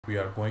We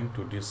are going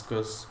to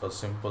discuss a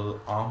simple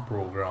ARM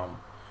program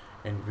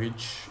in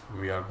which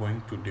we are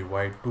going to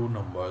divide two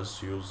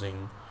numbers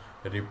using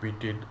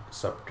repeated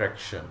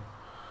subtraction.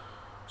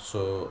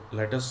 So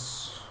let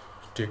us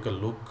take a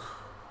look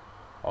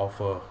of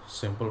a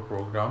simple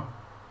program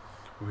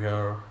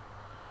where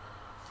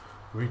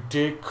we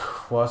take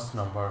first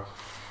number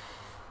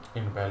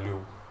in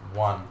value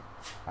 1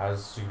 as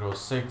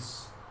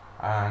 0.6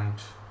 and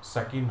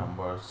second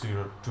number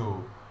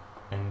 0.2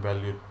 in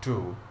value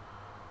 2,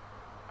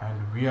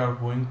 and we are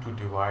going to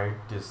divide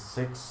this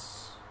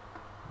 6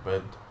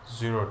 with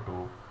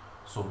 0.2,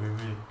 so we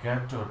will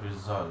get a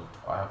result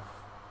of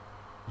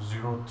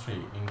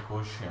 0.3 in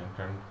quotient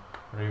and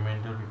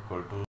remainder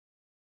equal to.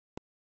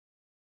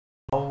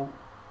 How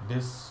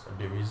this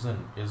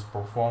division is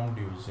performed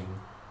using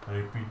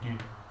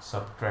repeated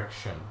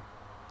subtraction.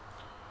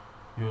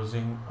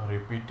 Using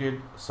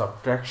repeated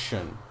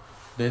subtraction,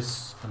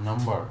 this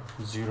number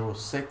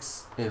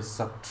 0.6 is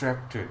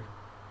subtracted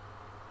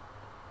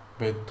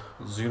with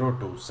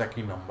 0.2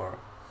 second number,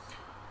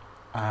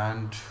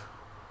 and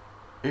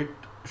it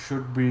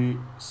should be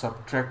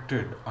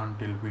subtracted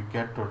until we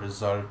get a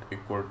result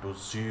equal to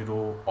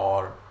 0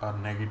 or a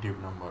negative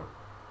number.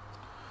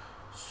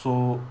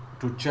 So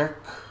to check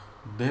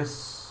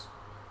this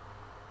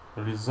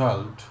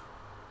result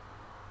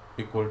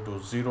equal to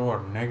 0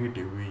 or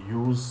negative, we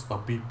use a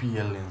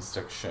BPL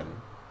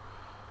instruction.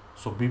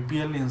 So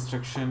BPL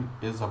instruction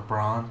is a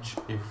branch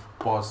if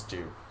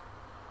positive.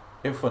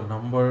 If a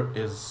number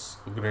is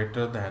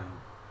greater than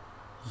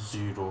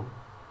 0,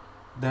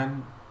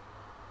 then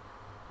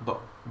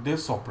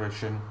this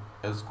operation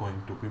is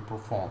going to be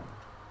performed.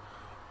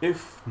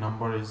 If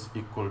number is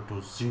equal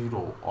to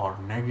 0 or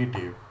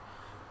negative,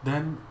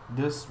 then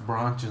this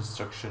branch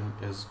instruction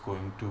is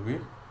going to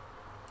be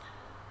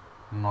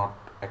not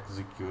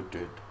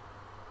executed.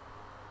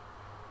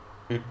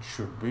 It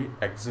should be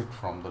exit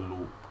from the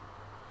loop.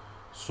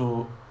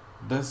 So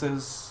this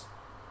is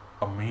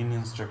a main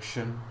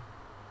instruction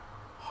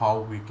how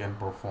we can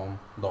perform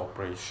the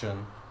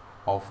operation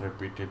of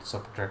repeated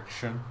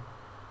subtraction.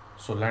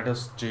 So let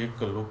us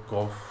take a look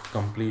of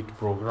complete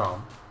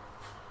program.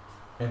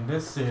 In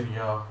this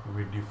area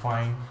we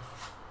define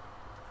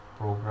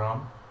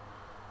program.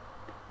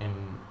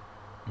 In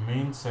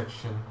main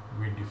section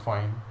we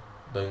define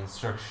the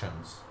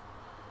instructions.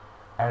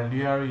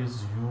 LDR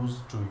is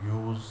used to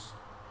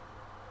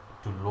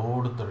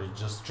load the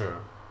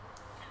register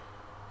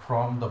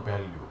from the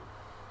value.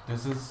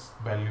 This is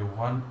value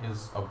 1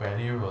 is a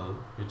variable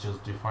which is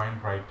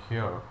defined right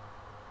here.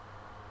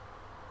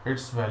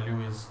 Its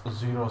value is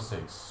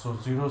 0.6. So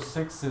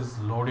 0.6 is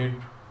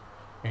loaded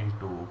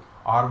into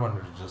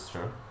R1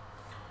 register.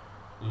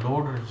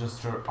 Load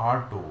register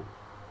R2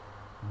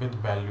 with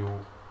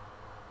value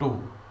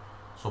 2.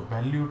 So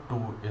value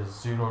 2 is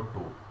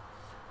 0.2.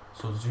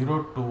 So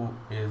 0.2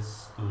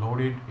 is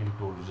loaded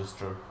into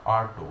register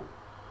R2.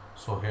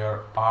 So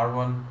here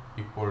R1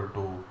 equal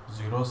to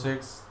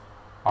 0.6,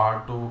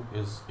 R2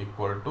 is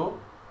equal to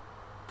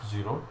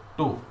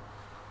 0.2.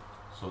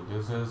 So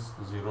this is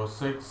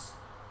 0.6,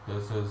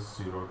 this is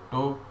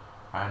 0.2,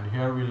 and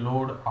here we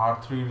load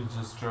R3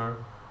 register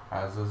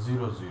as a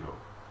 0.0.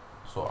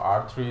 So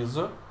R3 is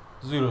a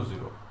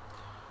 0.0.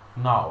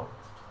 Now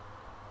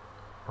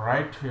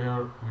right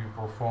here we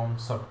perform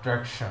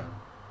subtraction.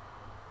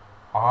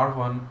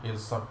 R1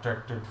 is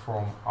subtracted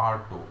from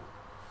R2.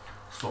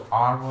 So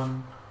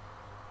R1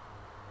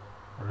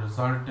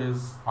 result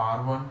is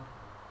R1.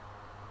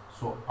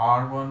 So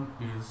R1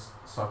 is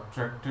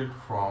subtracted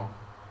from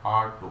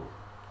R2.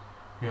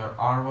 Here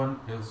R1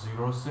 is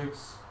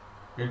 0.6.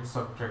 It's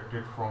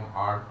subtracted from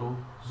R2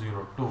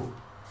 0.2.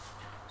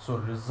 So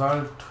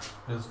result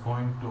is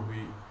going to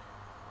be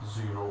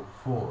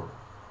 0.4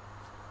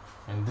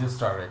 in this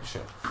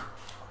direction.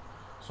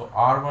 So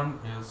R1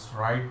 is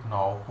right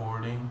now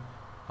holding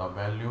the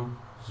value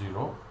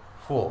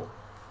 0.4.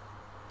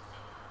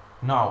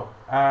 Now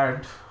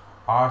add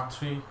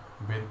R3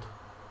 with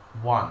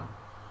 1.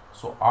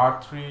 So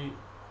R3,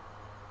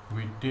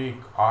 we take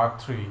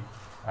R3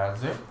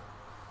 as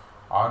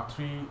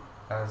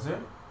a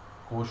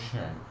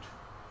quotient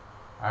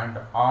and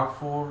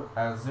R4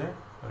 as a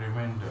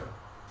remainder.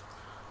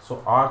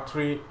 So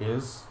R3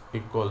 is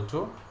equal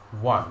to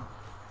 1.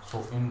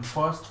 So in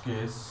first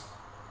case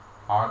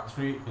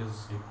R3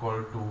 is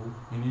equal to,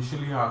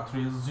 initially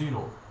R3 is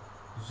 0.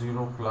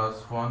 0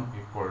 plus 1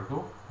 equal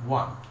to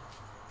 1.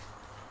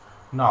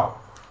 Now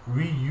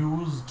we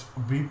used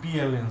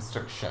BPL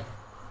instruction.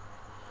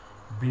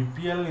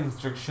 BPL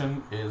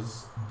instruction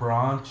is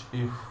branch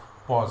if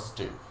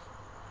positive.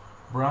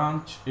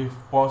 Branch if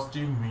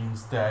positive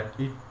means that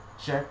it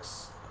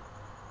checks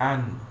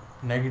an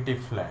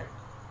negative flag.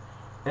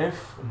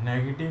 If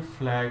negative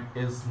flag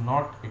is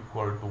not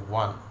equal to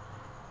 1,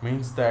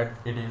 means that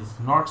it is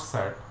not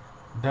set,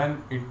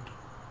 then it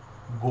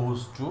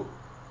goes to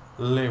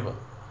label.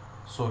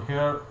 So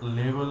here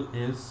label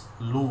is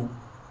loop.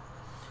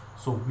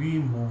 So we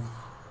move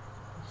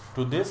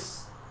to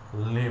this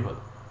label.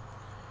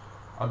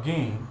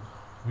 Again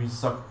we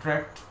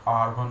subtract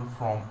R1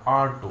 from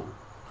R2.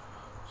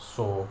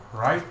 So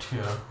right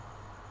here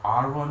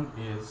R1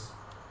 is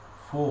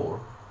 4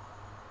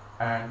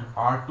 and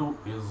R2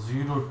 is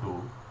 0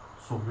 2,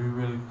 so we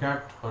will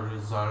get a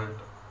result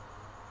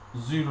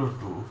 0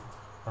 2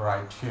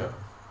 right here.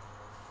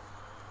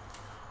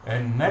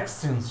 And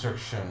next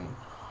instruction,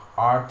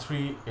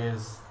 R3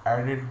 is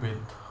added with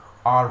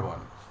R1.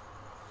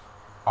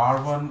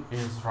 R1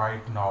 is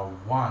right now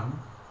 1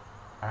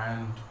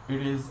 and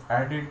it is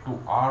added to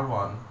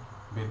R1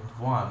 with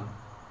 1.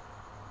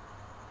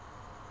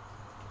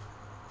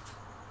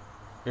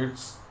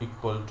 It's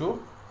equal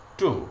to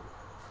 2.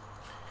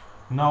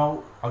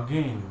 Now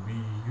again we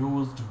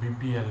used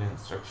BPL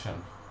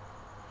instruction.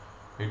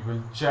 It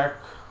will check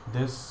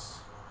this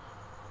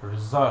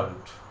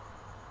result.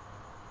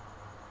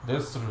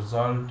 This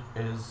result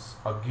is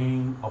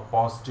again a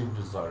positive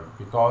result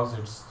because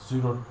it's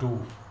 0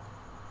 2.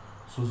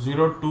 So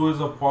 0 2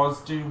 is a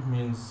positive,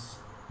 means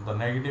the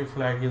negative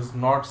flag is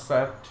not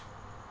set,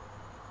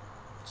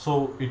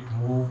 so it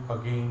move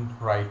again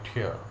right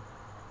here.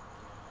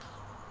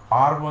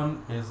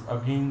 R1 is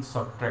again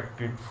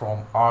subtracted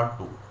from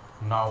R2.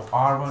 Now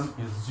R1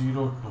 is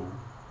 0 2,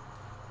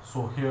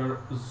 so here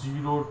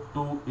 0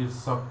 2 is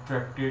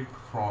subtracted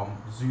from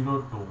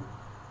 0 2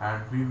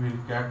 and we will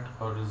get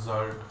a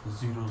result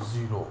 0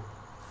 0.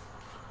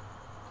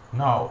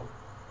 Now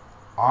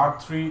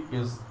R3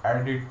 is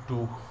added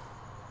to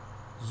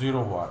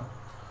 0 1,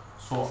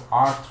 so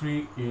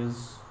R3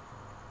 is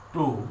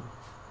 2,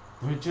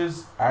 which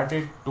is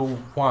added to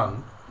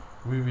 1,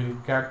 we will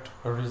get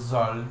a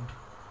result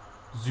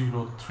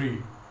 0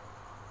 3.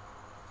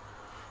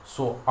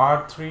 So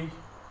R3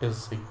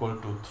 is equal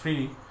to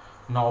 3.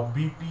 Now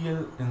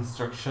BPL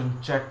instruction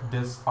check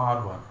this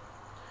R1.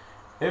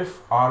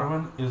 If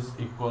R1 is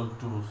equal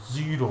to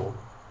 0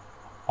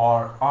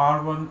 or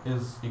R1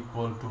 is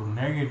equal to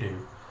negative,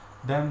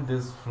 then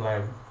this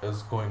flag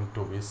is going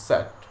to be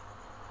set.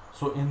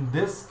 So in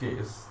this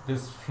case,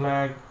 this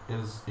flag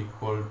is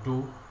equal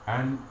to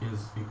N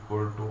is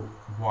equal to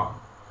 1.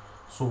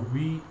 So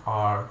we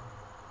are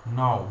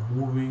now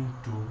moving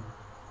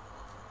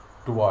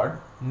toward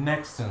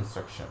next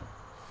instruction.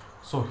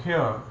 So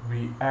here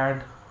we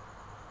add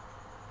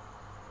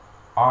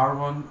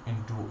R1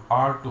 into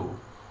R2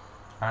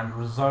 and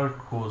result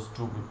goes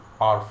to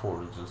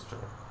R4 register.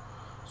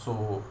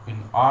 So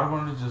in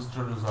R1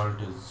 register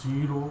result is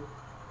 0,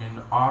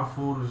 in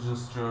R4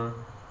 register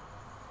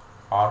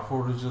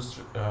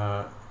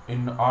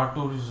in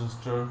R2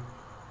 register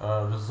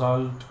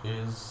result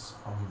is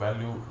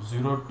value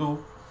 0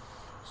 2.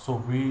 So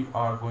we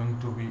are going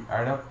to be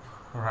add up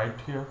right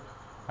here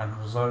and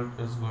result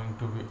is going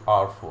to be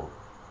R4.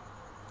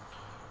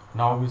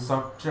 Now we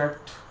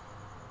subtract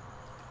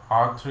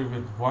R3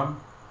 with 1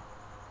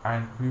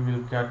 and we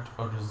will get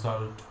a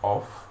result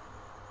of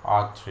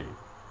R3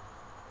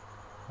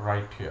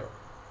 right here.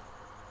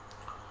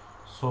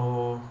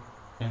 So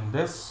in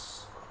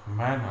this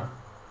manner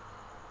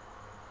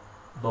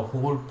the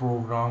whole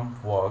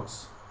program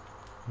works.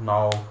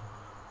 Now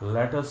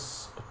let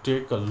us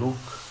take a look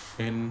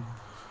in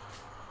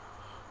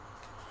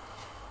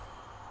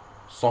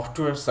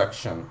software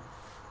section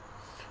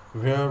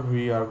where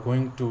we are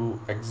going to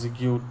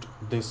execute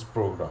this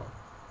program.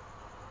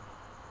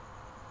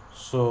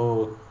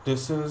 So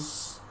this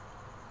is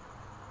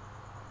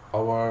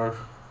our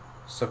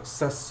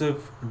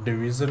successive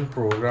division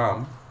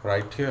program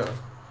right here.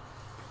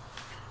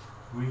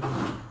 We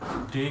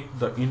take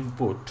the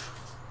input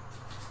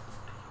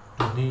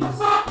to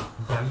these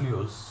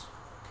values,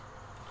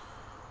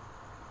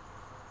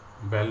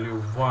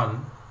 value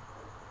 1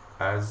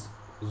 as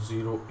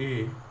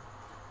 0A,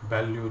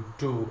 value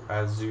 2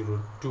 as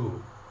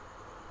 02.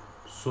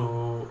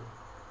 So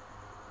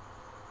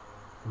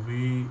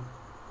we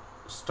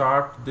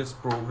start this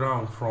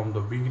program from the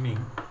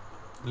beginning.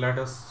 Let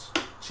us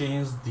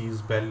change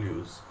these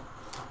values.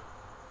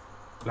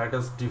 Let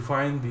us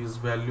define these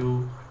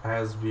values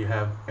as we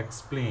have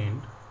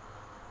explained.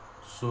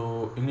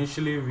 So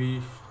initially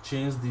we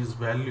change this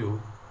value.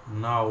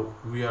 Now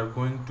we are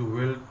going to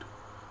build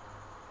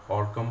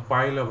or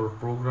compile our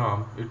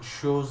program. It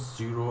shows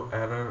 0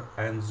 error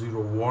and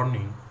 0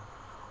 warning.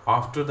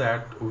 After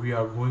that we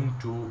are going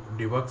to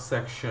debug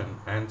section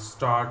and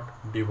start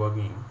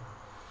debugging.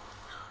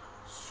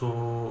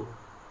 So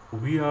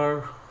we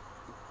are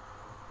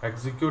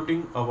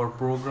executing our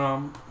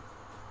program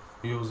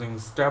using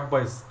step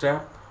by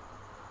step.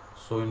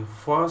 So in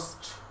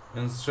first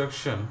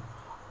instruction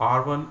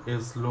R1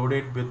 is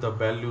loaded with the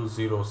value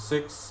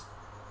 06,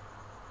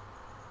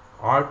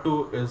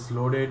 R2 is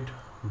loaded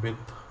with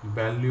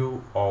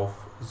value of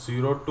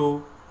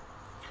 02,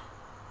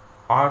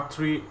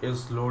 R3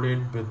 is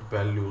loaded with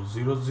value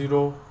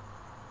 00.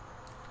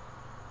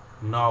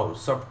 Now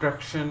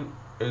subtraction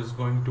is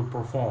going to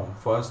perform.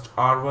 First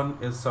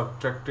R1 is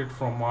subtracted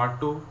from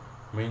R2,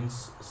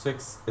 means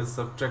 6 is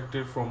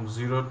subtracted from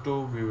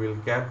 02. We will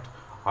get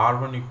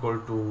R1 equal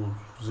to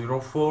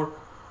 04.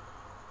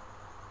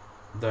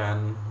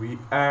 Then we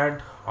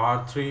add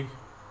R3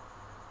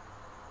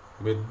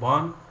 with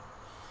 1.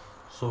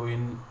 So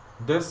in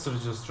this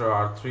register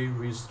R3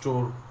 we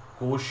store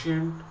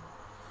quotient,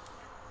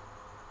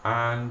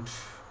 and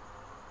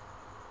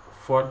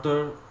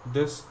further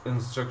this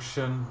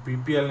instruction,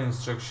 BPL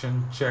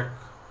instruction, check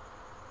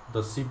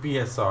the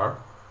CPSR.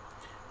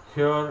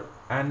 Here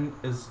n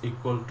is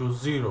equal to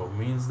 0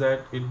 means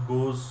that it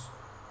goes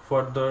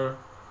further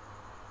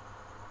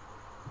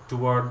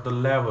toward the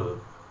level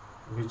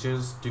which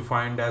is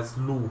defined as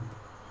loop.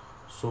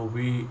 So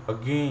we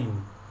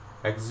again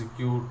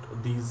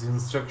execute these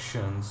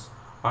instructions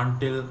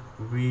until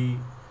we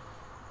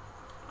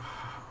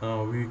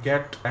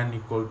get n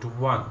equal to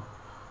 1.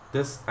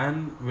 This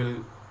n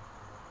will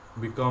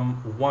become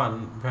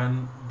 1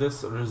 when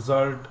this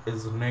result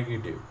is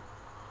negative.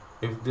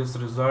 If this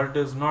result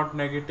is not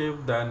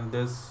negative, then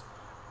this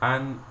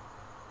n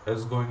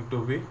is going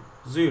to be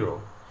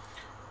 0.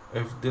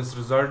 If this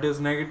result is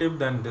negative,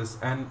 then this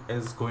n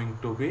is going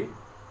to be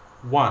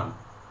 1.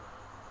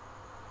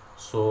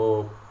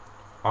 So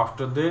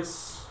after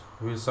this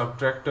we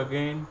subtract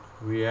again,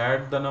 we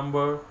add the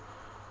number,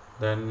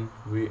 then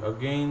we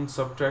again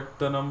subtract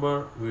the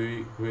number,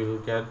 we will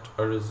get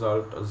a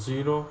result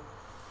 0.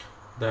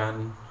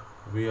 Then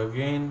we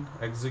again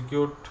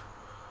execute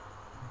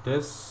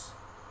this.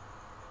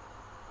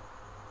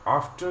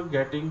 After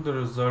getting the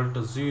result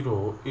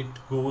 0, it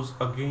goes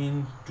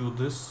again to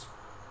this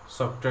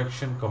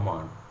subtraction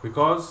command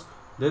because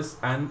this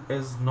n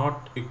is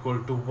not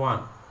equal to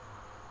 1.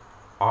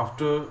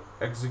 After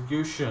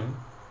execution,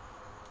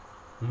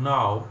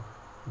 now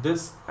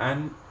this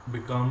n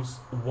becomes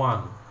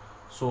 1.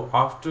 So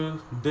after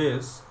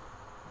this,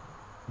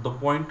 the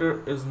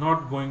pointer is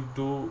not going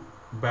to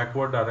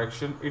backward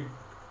direction, it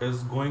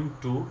is going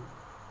to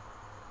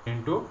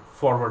into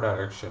forward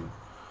direction.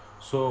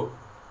 So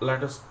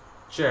let us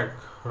check.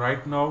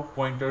 Right now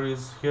pointer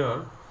is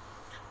here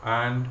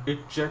and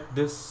it checked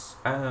this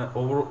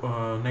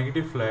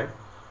negative flag,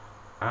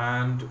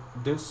 and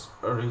this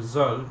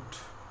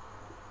result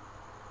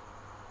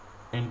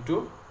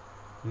into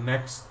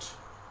next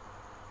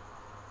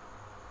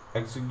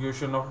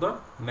execution of the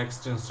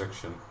next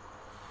instruction.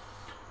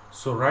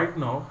 So right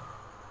now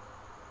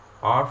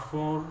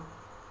R4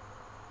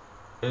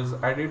 is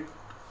added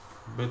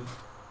with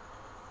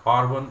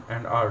R1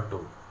 and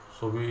R2.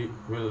 So we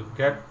will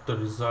get the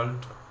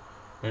result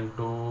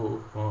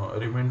into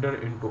remainder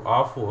into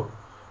R4,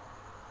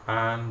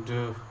 and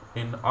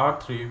in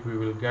R3 we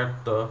will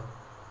get the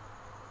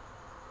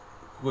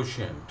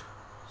quotient.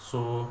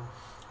 So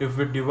if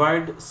we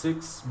divide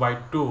 6 by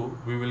 2,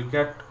 we will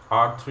get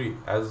R3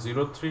 as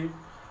 0,3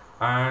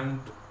 and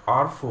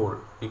R4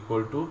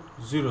 equal to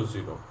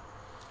 0,0.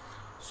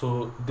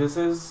 So this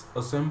is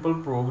a simple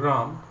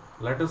program.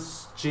 Let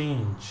us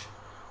change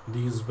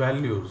these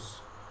values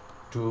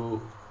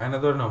to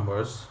another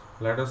numbers.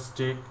 Let us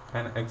take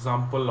an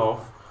example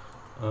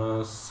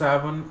of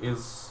 7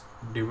 is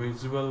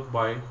divisible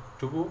by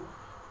 2,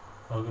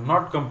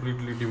 not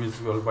completely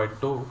divisible by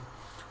 2.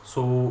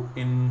 So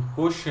in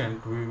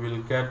quotient we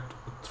will get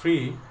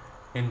 3,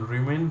 in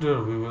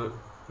remainder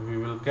we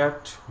will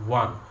get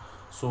 1.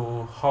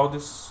 So how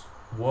this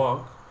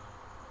work?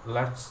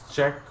 Let's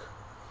check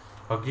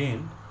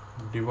again,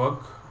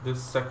 debug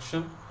this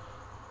section,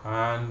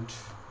 and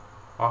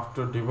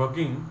after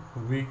debugging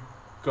we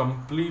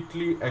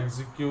completely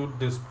execute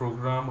this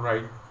program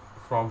right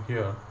from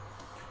here.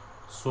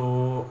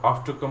 So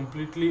after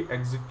completely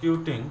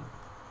executing,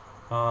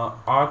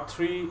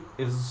 R3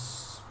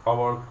 is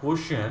our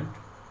quotient,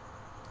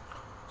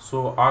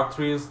 so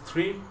R3 is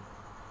 3.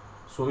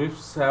 So if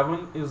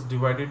 7 is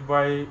divided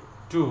by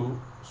 2,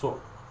 so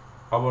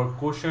our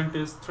quotient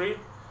is 3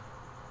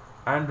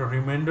 and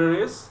remainder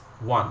is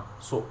 1,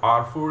 so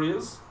R4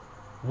 is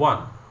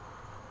 1.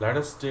 Let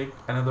us take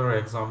another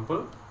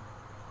example.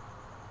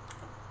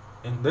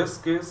 In this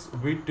case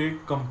we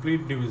take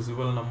complete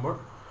divisible number.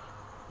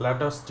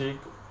 Let us take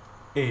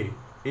A.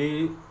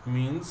 A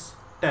means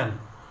 10.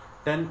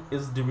 10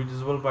 is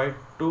divisible by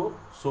 2,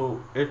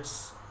 so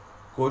its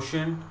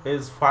quotient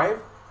is 5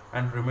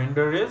 and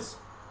remainder is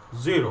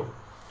 0.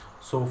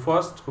 So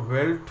first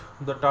welt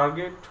the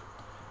target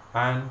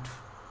and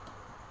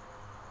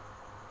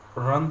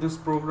run this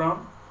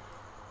program,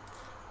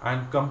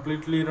 and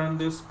completely run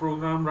this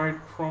program right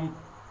from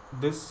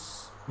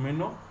this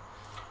menu,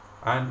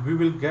 and we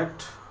will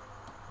get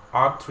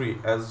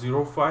R3 as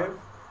 0,5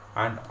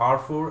 and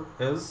R4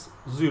 is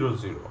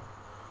 0,0.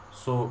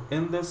 So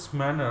in this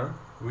manner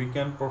we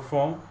can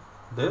perform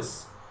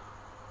this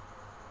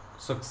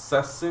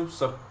successive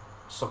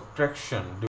subtraction